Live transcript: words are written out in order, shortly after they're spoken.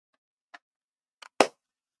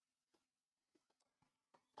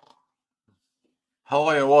Hello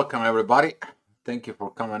and welcome everybody. Thank you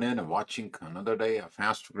for coming in and watching another day of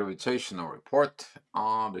Astro-gravitational report.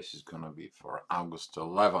 This is going to be for August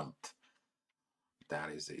 11th. That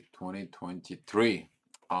is a 2023.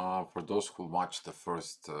 For those who watched the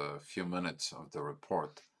first few minutes of the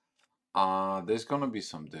report, there's going to be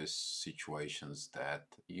some these situations that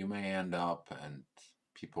you may end up and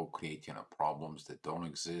people creating problems that don't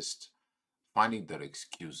exist, finding their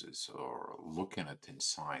excuses or looking at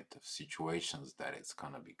inside of situations that it's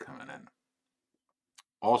going to be coming in.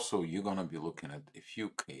 Also, you're going to be looking at if you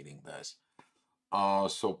creating this.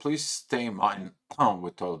 So please stay in mind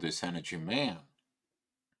with all this energy, man.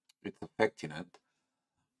 It's affecting it.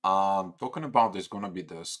 Talking about there's going to be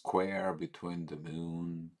the square between the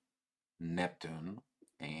moon, Neptune,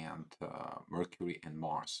 and Mercury and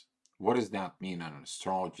Mars. What does that mean in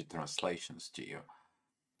astrology translations to you?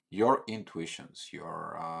 Your intuitions,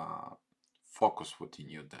 your focus within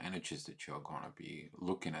you, the energies that you're going to be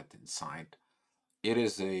looking at inside, it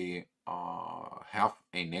is a have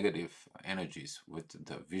a negative energies with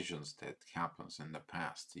the visions that happens in the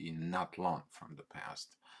past. You not learn from the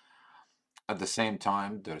past. At the same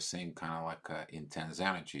time, the same kind of like intense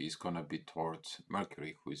energy is going to be towards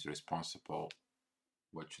Mercury, who is responsible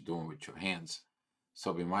what you're doing with your hands.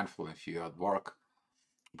 So be mindful if you're at work,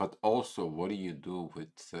 but also what do you do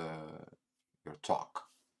with your talk,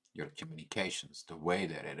 your communications, the way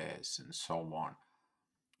that it is, and so on.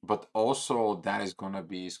 But also that is going to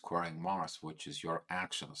be squaring Mars, which is your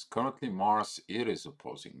actions. Currently, Mars, it is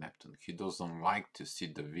opposing Neptune. He doesn't like to see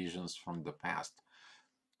the visions from the past.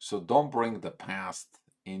 So don't bring the past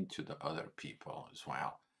into the other people as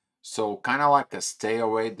well. So kind of like a stay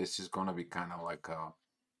away. This is going to be kind of like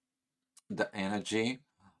the energy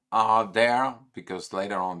there, because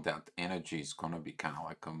later on that energy is going to be kind of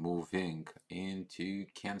like a moving into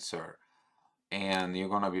Cancer, and you're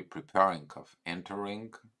going to be preparing of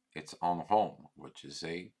entering its own home, which is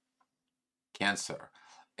a Cancer.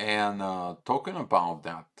 And talking about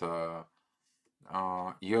that,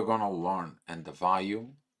 you're going to learn and the value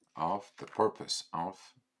of the purpose of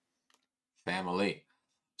family.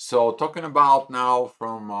 So talking about now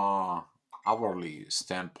from hourly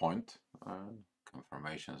standpoint,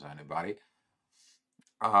 confirmations, anybody?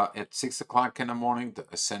 At 6 o'clock in the morning, the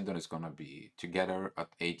ascendant is going to be together at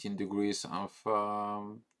 18 degrees of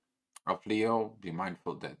Leo. Be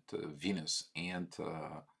mindful that Venus and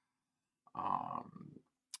um,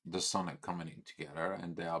 the Sun are coming in together,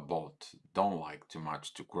 and they are both don't like too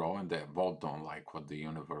much to grow, and they both don't like what the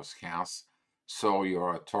universe has. So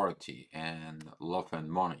your authority and love and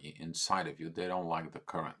money inside of you, they don't like the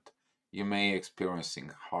current. You may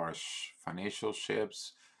experiencing harsh financial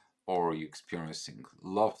shifts, or you experiencing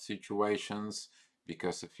love situations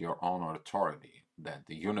because of your own authority that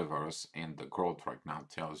the universe and the growth right now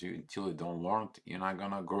tells you. Until you don't learn, you're not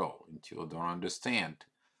gonna grow. Until you don't understand,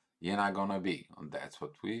 you're not gonna be, and that's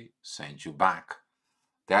what we send you back.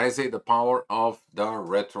 That is it, the power of the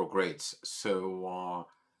retrogrades. So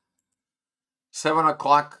 7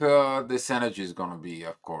 o'clock, this energy is gonna be,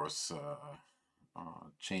 of course,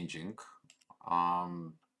 changing.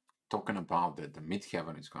 um Talking about that, the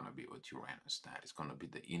midheaven is going to be with Uranus. That is going to be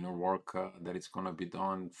the inner work that it's going to be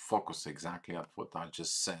done. Focus exactly at what I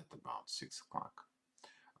just said about 6 o'clock,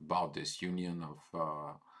 about this union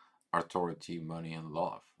of authority, money, and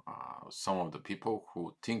love. Some of the people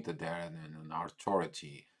who think that they're in an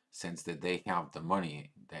authority, since that they have the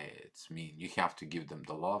money, that's mean you have to give them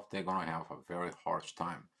the love, they're going to have a very harsh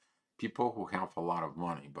time. People who have a lot of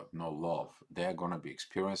money but no love, they're going to be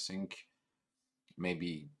experiencing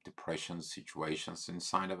maybe depression situations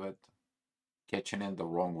inside of it, catching in the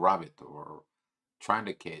wrong rabbit, or trying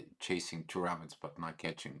to chasing two rabbits but not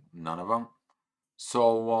catching none of them.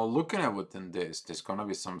 So looking at within this, there's gonna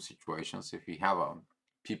be some situations if you have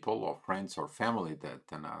people or friends or family that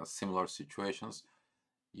in similar situations,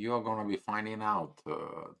 you are gonna be finding out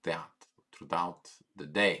that throughout the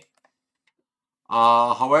day.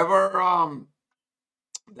 However,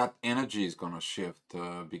 that energy is gonna shift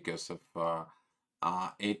because of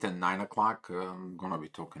 8 and 9 o'clock. I'm gonna be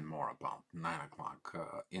talking more about 9 o'clock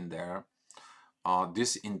in there.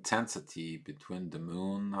 This intensity between the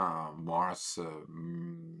moon, Mars,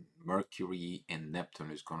 Mercury, and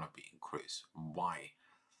Neptune is gonna be increased. Why?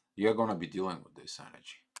 You're gonna be dealing with this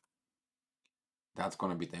energy. That's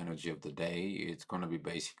gonna be the energy of the day. It's gonna be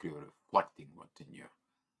basically reflecting within you.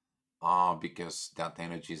 Because that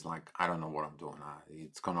energy is like, I don't know what I'm doing.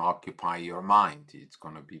 It's gonna occupy your mind. It's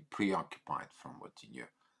gonna be preoccupied from within you.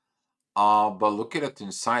 But look at it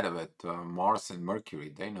inside of it. Mars and Mercury,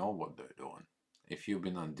 they know what they're doing. If you've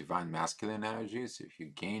been on divine masculine energies, if you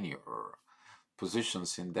gain your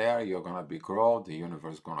positions in there, you're gonna be grow, the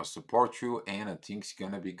universe gonna support you, and things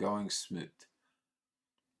gonna be going smooth.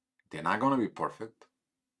 They're not gonna be perfect,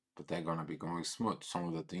 but they're gonna be going smooth. Some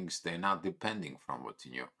of the things they're not depending from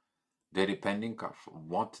within you. They're depending of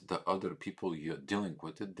what the other people you're dealing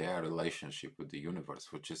with, their relationship with the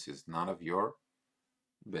universe, which is none of your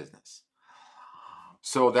business.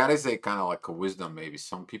 So that is a kind of like a wisdom. Maybe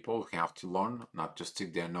some people have to learn not to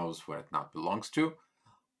stick their nose where it not belongs to.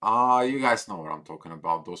 You guys know what I'm talking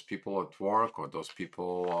about. Those people at work or those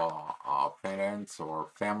people, parents or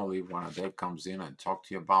family, when a day comes in and talk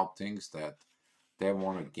to you about things that they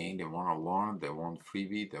want to gain, they want to learn, they want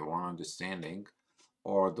freebie, they want understanding,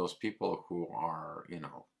 or those people who are,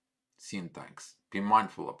 seeing things. Be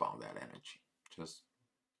mindful about that energy. Just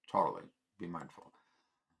totally be mindful.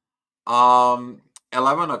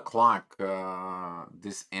 11 o'clock,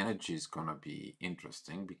 this energy is gonna be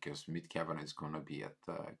interesting because midheaven is gonna be at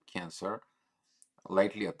Cancer.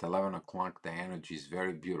 Lately at 11 o'clock, the energy is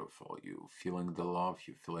very beautiful. You feeling the love,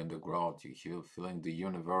 you feeling the growth, you feeling the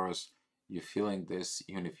universe, you feeling this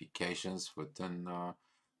unifications within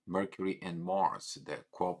Mercury and Mars. They're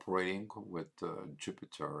cooperating with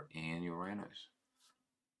Jupiter and Uranus.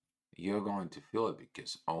 You're going to feel it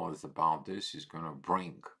because all is about this is going to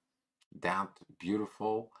bring that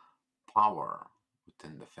beautiful power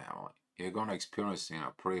within the family. You're going to experience,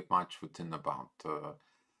 pretty much within about,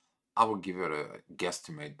 I will give it a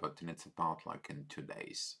guesstimate, but then it's about like in 2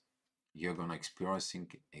 days. You're going to experiencing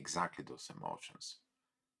exactly those emotions.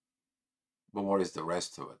 But what is the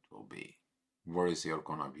rest of it will be? Where is there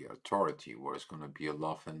going to be authority? Where is going to be a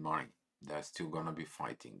love and money? That's still going to be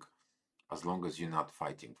fighting, as long as you're not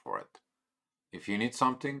fighting for it. If you need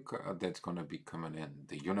something, that's going to be coming in.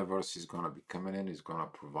 The universe is going to be coming in, is going to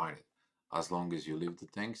provide it, as long as you leave the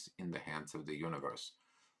things in the hands of the universe.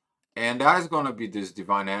 And that is going to be this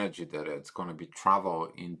divine energy that it's going to be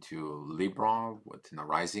travel into Libra within the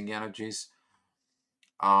rising energies.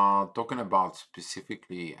 Talking about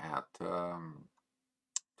specifically at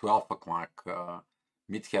 12 o'clock,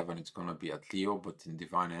 midheaven, it's going to be at Leo, but in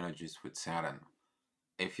divine energies with Saturn.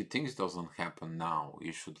 If you think it doesn't happen now,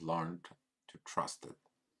 you should learn to trust it.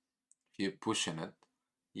 If you're pushing it,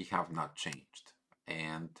 you have not changed.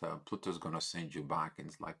 And Pluto's going to send you back and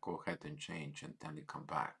it's like, go ahead and change, and then you come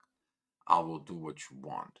back. I will do what you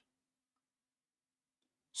want.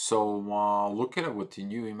 So looking at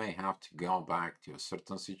within you, you may have to go back to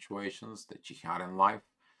certain situations that you had in life.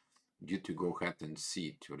 You to go ahead and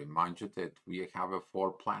see to remind you that we have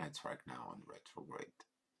 4 planets right now in retrograde.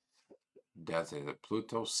 That's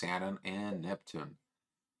Pluto, Saturn, and Neptune.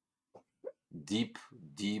 Deep,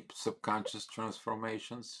 deep subconscious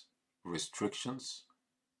transformations, restrictions,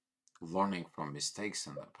 learning from mistakes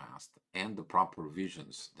in the past, and the proper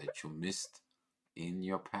visions that you missed in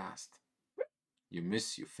your past.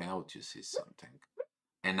 You failed to see something.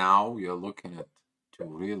 And now you're looking at to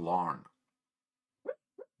relearn.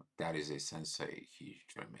 That is a sensei, he's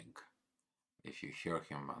dreaming. If you hear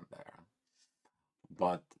him on there.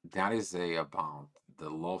 But that is about the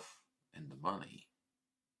love and the money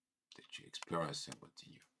that you're experiencing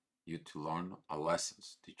within you. You to learn a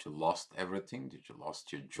lessons. Did you lost everything? Did you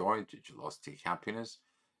lost your joy? Did you lost your happiness?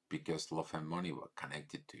 Because love and money were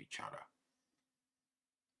connected to each other.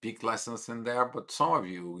 Big lessons in there, but some of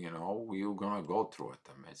you, you're gonna go through it.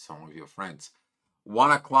 I mean, some of your friends.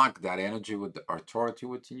 1 o'clock, that energy with the authority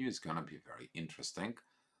within you is gonna be very interesting.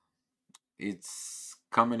 It's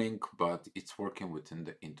coming in, but it's working within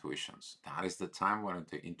the intuitions. That is the time when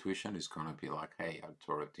the intuition is gonna be like, hey,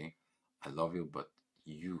 authority, I love you, but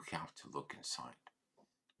you have to look inside.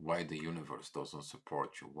 Why the universe doesn't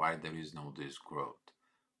support you? Why there is no this growth?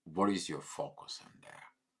 What is your focus in there?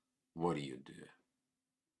 What do you do?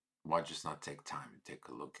 Why just not take time and take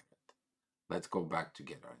a look at it? Let's go back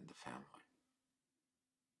together in the family.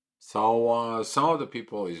 So some of the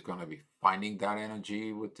people is gonna be finding that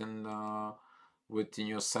energy within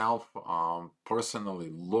yourself.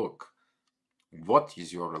 Personally, look, what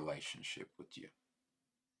is your relationship with you?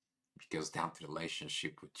 Because that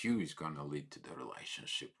relationship with you is gonna lead to the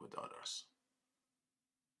relationship with others.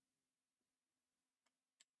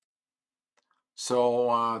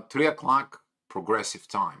 So 3 o'clock, progressive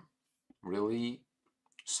time. Really,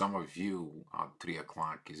 some of you at 3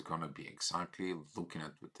 o'clock is gonna be exactly looking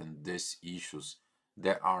at within these issues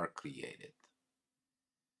that are created.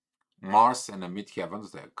 Mars and the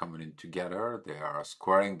midheavens, they're coming in together. They are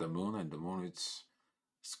squaring the moon, and the moon is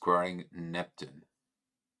squaring Neptune.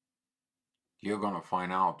 You're gonna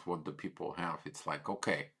find out what the people have. It's like,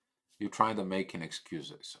 okay, you try to making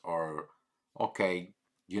excuses, or okay,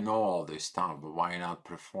 you know all this stuff, but why not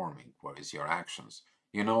performing? What is your actions?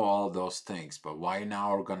 You know all those things, but why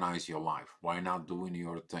not organize your life? Why not doing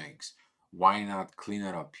your things? Why not clean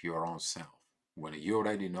it up your own self when you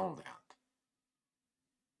already know that?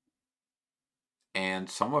 And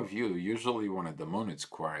some of you, usually when the moon is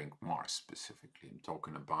squaring Mars specifically, I'm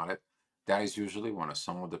talking about it, that is usually when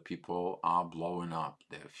some of the people are blowing up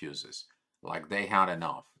their fuses. Like they had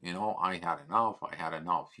enough. You know, I had enough, I had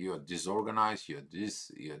enough. You're disorganized, you're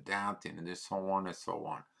this, you're that, and this, so on and so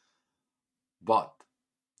on. But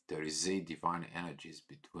there is a divine energies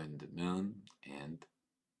between the moon and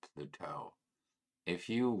Pluto. If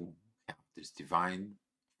you have this divine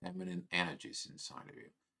feminine energies inside of you,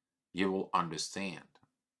 you will understand.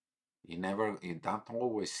 You don't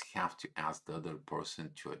always have to ask the other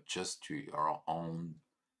person to adjust to your own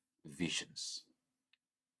visions.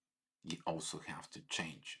 You also have to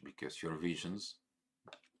change because your visions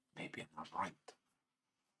maybe are not right.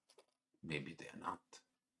 Maybe they're not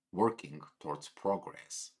working towards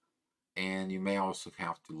progress. And you may also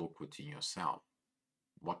have to look within yourself.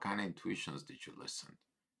 What kind of intuitions did you listen?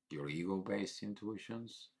 Your ego-based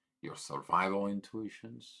intuitions? Your survival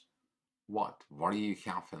intuitions? What? What do you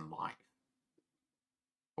have in life?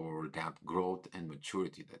 Or that growth and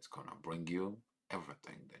maturity that's gonna bring you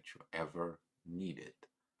everything that you ever needed.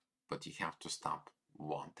 But you have to stop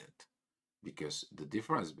wanted. Because the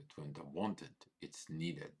difference between the wanted, it's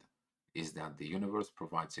needed, is that the universe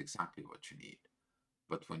provides exactly what you need.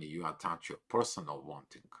 But when you attach your personal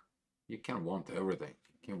wanting, you can want everything.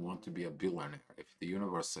 You can want to be a billionaire. If the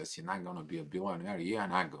universe says you're not going to be a billionaire, you're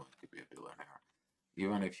not going to be a billionaire.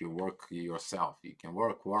 Even if you work yourself, you can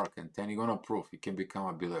work, and then you're going to prove you can become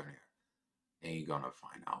a billionaire. And you're going to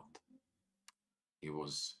find out it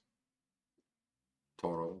was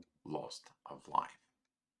total loss of life.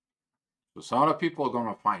 So some other people are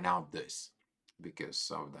going to find out this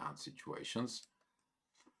because of that situations.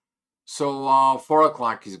 So 4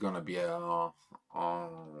 o'clock is gonna be 4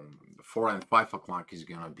 and 5 o'clock is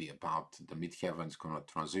gonna be about the midheaven's gonna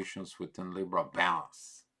transitions within Libra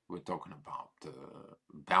balance. We're talking about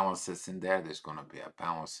balances in there. There's gonna be a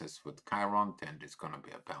balances with Chiron, then there's gonna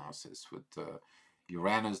be a balances with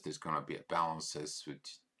Uranus. There's gonna be a balances with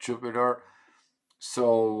Jupiter.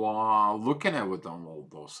 So looking at with all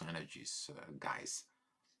those energies, guys,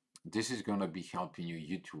 this is going to be helping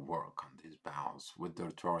you to work on this balance with the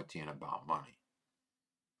authority and about money.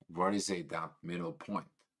 Where is it that middle point?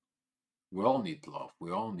 We all need love.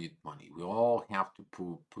 We all need money. We all have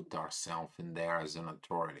to put ourselves in there as an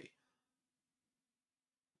authority.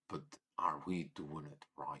 But are we doing it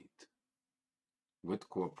right? With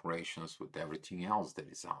corporations, with everything else that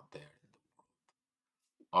is out there in the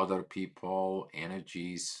world. Other people,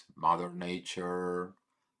 energies, Mother Nature,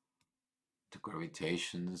 the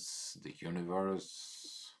gravitations, the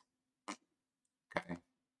universe. Okay.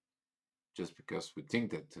 Just because we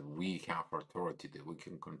think that we have authority, that we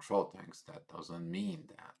can control things, that doesn't mean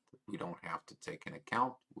that we don't have to take an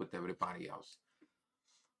account with everybody else.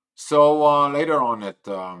 So later on at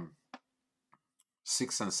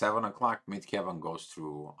 6 and 7 o'clock, midheaven goes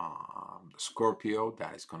through Scorpio.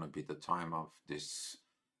 That is going to be the time of this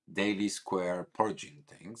daily square purging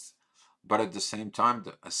things. But at the same time,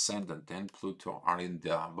 the ascendant and Pluto are in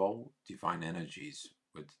double divine energies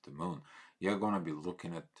with the moon. You're going to be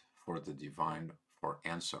looking at for the divine for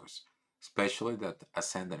answers, especially that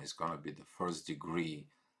ascendant is going to be the first degree,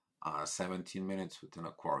 17 minutes within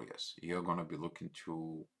Aquarius. You're going to be looking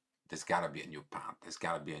to, there's got to be a new path, there's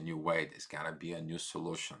got to be a new way, there's got to be a new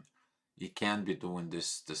solution. You can't be doing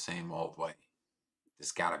this the same old way.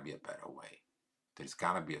 There's got to be a better way. There's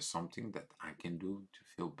got to be something that I can do to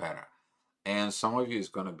feel better. And some of you is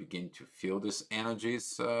going to begin to feel these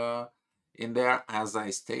energies in there. As I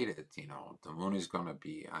stated, you know, the moon is going to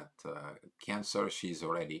be at Cancer. She's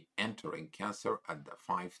already entering Cancer at the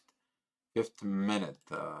fifth minute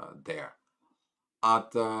there.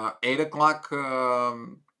 At 8 o'clock,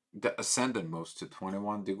 the ascendant moves to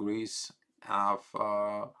 21 degrees of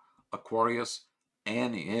Aquarius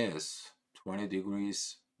and is 20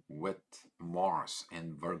 degrees with Mars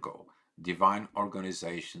and Virgo. Divine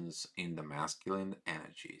organizations in the masculine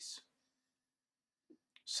energies.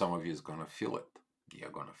 Some of you is going to feel it.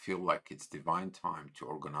 You're going to feel like it's divine time to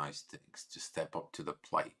organize things, to step up to the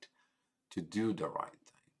plate, to do the right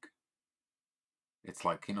thing. It's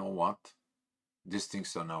like, you know what? These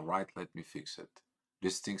things are not right, let me fix it.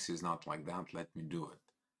 These things is not like that, let me do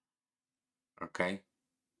it. Okay?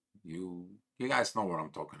 You guys know what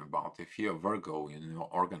I'm talking about. If you're Virgo, you know,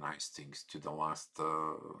 organize things to the last,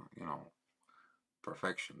 you know,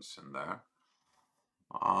 perfections in there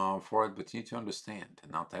for it. But you need to understand,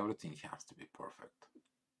 not everything has to be perfect.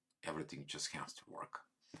 Everything just has to work.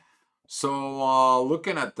 So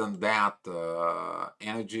looking at that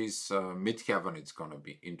energies, midheaven, it's going to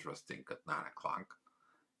be interesting at 9 o'clock.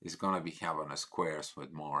 It's going to be having a squares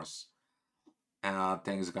with Mars.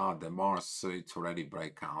 Thanks God that Mars, it's already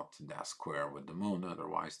break out that square with the moon.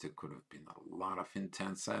 Otherwise, there could have been a lot of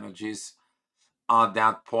intense energies at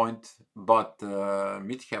that point. But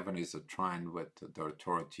midheaven is a trine with the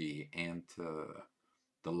authority and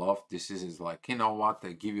the love. This is like, you know what,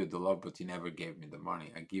 I give you the love, but you never gave me the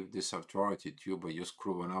money. I give this authority to you, but you're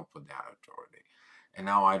screwing up with that authority. And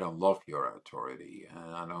now I don't love your authority,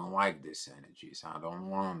 and I don't like these energies. I don't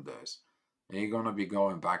want this. And you're going to be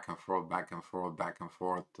going back and forth, back and forth, back and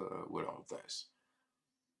forth with all this.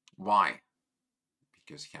 Why?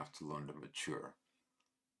 Because you have to learn to mature,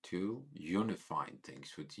 to unify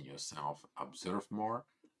things within yourself, observe more,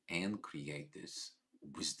 and create this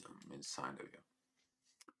wisdom inside of you.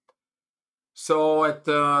 So at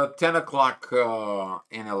 10 o'clock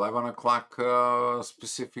and 11 o'clock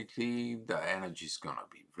specifically, the energy is going to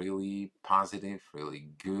be really positive, really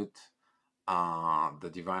good.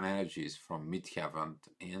 The divine energies from midheaven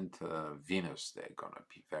and Venus, they're going to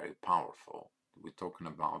be very powerful. We're talking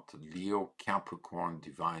about Leo, Capricorn,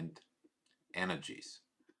 divine energies.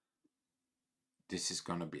 This is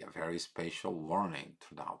going to be a very special learning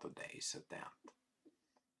throughout the days at that.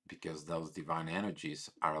 Because those divine energies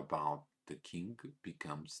are about the king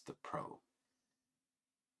becomes the pro.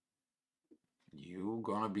 You're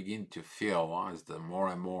gonna begin to feel as the more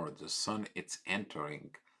and more the sun it's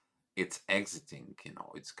entering, it's exiting, you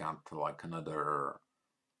know, it's got like another,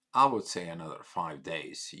 I would say another 5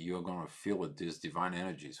 days. You're gonna feel it, these divine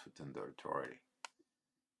energies within the authority.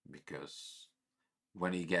 Because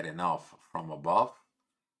when you get enough from above,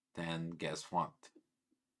 then guess what?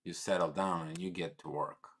 You settle down and you get to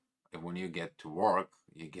work. And when you get to work,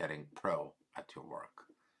 you're getting pro at your work,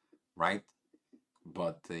 right?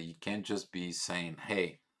 But you can't just be saying,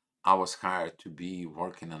 hey, I was hired to be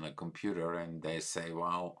working on a computer, and they say,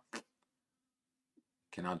 well,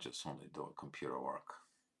 cannot just only do a computer work.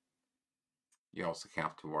 You also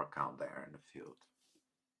have to work out there in the field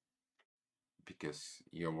because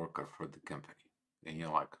you're a worker for the company. And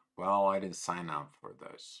you're like, well, I didn't sign up for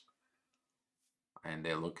this. And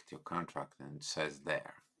they look at your contract and it says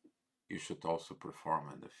there, you should also perform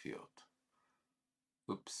in the field.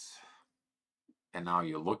 Oops. And now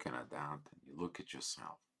you're looking at that and you look at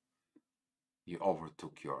yourself. You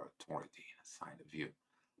overtook your authority inside of you.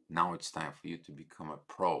 Now it's time for you to become a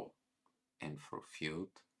pro. And for field,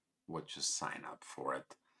 what you sign up for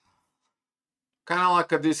it. Kind of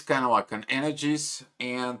like this, kind of like an energies.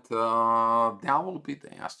 And that will be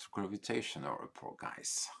the astro-gravitational report,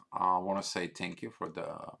 guys. I want to say thank you for the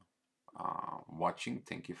watching.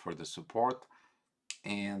 Thank you for the support.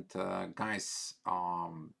 And guys,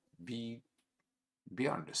 be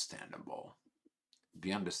understandable.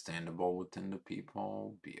 Be understandable within the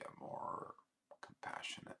people. Be a more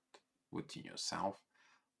compassionate within yourself.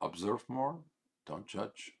 Observe more. Don't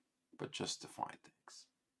judge, but justify things.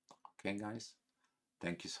 Okay, guys?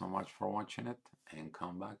 Thank you so much for watching it, and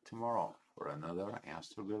come back tomorrow for another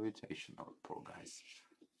astro-gravitational report, guys.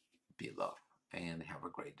 Be love and have a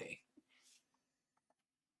great day.